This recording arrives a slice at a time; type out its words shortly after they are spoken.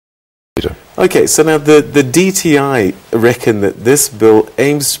Okay, so now the DTI reckon that this bill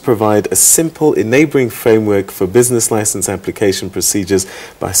aims to provide a simple enabling framework for business license application procedures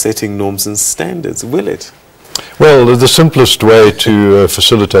by setting norms and standards. Will it? Well, the simplest way to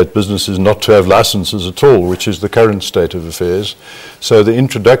facilitate business is not to have licenses at all, which is the current state of affairs. So the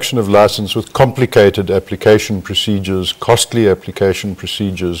introduction of license with complicated application procedures, costly application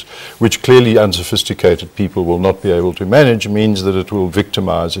procedures, which clearly unsophisticated people will not be able to manage, means that it will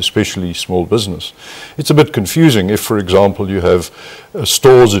victimize especially small business. It's a bit confusing. If, for example, you have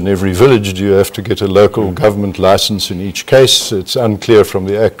stores in every village, do you have to get a local government license in each case? It's unclear from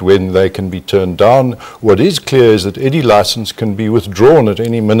the Act when they can be turned down. What is clear is that any license can be withdrawn at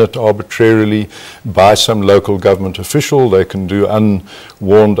any minute arbitrarily by some local government official. They can do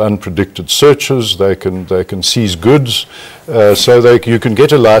unwarned, unpredicted searches. They can seize goods. You can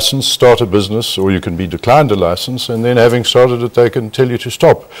get a license, start a business, or you can be declined a license, and then having started it, they can tell you to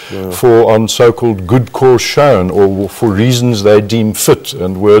stop on so-called good cause shown or for reasons they deem fit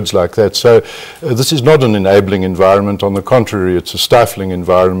and words like that. So this is not an enabling environment. On the contrary, it's a stifling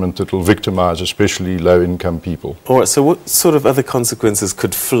environment that will victimize especially low-income people. All right, so what sort of other consequences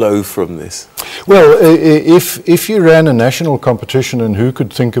could flow from this? Well, if you ran a national competition and who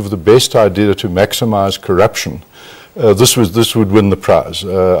could think of the best idea to maximize corruption, this would win the prize.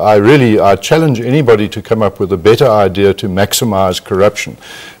 I challenge anybody to come up with a better idea to maximize corruption,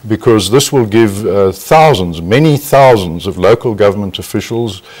 because this will give thousands, many thousands of local government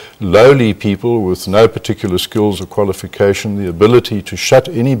officials, lowly people with no particular skills or qualification, the ability to shut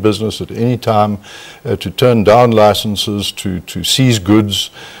any business at any time, to turn down licenses, to seize goods.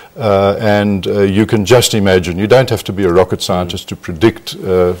 You can just imagine, you don't have to be a rocket scientist to predict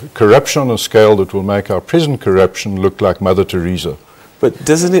corruption on a scale that will make our present corruption look like Mother Teresa. But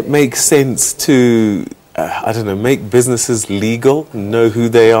doesn't it make sense to, I don't know, make businesses legal, know who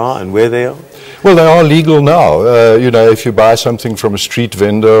they are and where they are? Well, they are legal now. You know, if you buy something from a street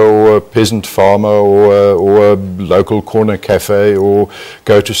vendor or a peasant farmer or a local corner cafe or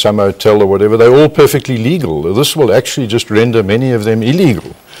go to some hotel or whatever, they're all perfectly legal. This will actually just render many of them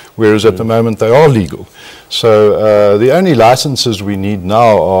illegal, whereas at the moment they are legal. So the only licenses we need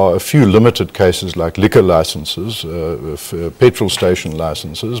now are a few limited cases like liquor licenses, petrol station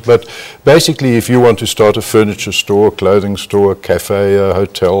licenses. But basically, if you want to start a furniture store, clothing store, a cafe, a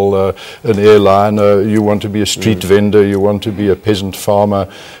hotel, an airline, you want to be a street vendor, you want to be a peasant farmer,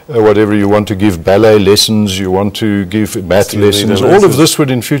 whatever, you want to give ballet lessons, you want to give math lessons, all of this would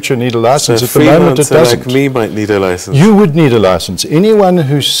in future need a license. So at the moment it doesn't. Like me might need a license. You would need a license. Anyone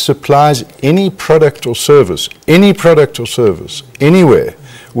who supplies any product or service, anywhere,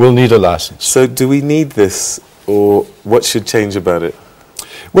 will need a license. So do we need this, or what should change about it?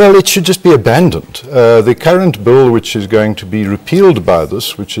 Well, it should just be abandoned. The current bill, which is going to be repealed by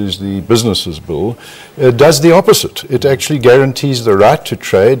this, which is the businesses bill, does the opposite. It actually guarantees the right to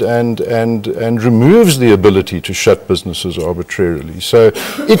trade and removes the ability to shut businesses arbitrarily. So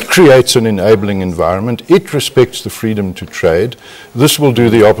it creates an enabling environment. It respects the freedom to trade. This will do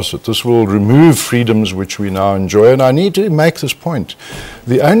the opposite. This will remove freedoms which we now enjoy. And I need to make this point.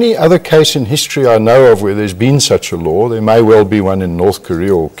 The only other case in history I know of where there's been such a law, there may well be one in North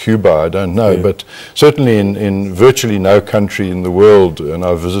Korea or Cuba, I don't know, but certainly in virtually no country in the world, and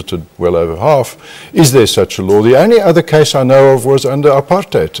I've visited well over half, is there such a law. The only other case I know of was under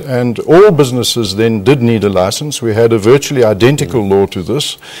apartheid, and all businesses then did need a license. We had a virtually identical law to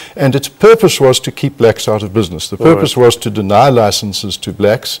this, and its purpose was to keep blacks out of business. The purpose was to deny licenses to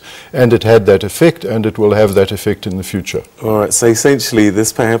blacks, and it had that effect, and it will have that effect in the future. All right, so essentially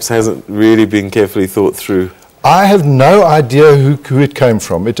this perhaps hasn't really been carefully thought through. I have no idea who it came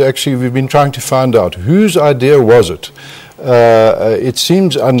from. We've been trying to find out whose idea was it. It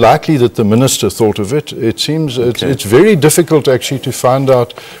seems unlikely that the minister thought of it. It seems it's very difficult actually to find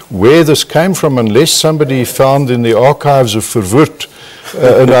out where this came from unless somebody found in the archives of Verwoerd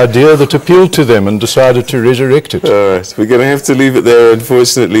an idea that appealed to them and decided to resurrect it. All right, we're going to have to leave it there,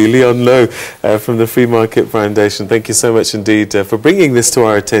 unfortunately. Louw from the Free Market Foundation, thank you so much indeed for bringing this to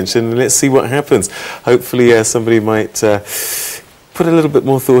our attention, and let's see what happens. Hopefully somebody might put a little bit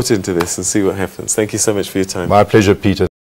more thought into this and see what happens. Thank you so much for your time. My pleasure, Peter.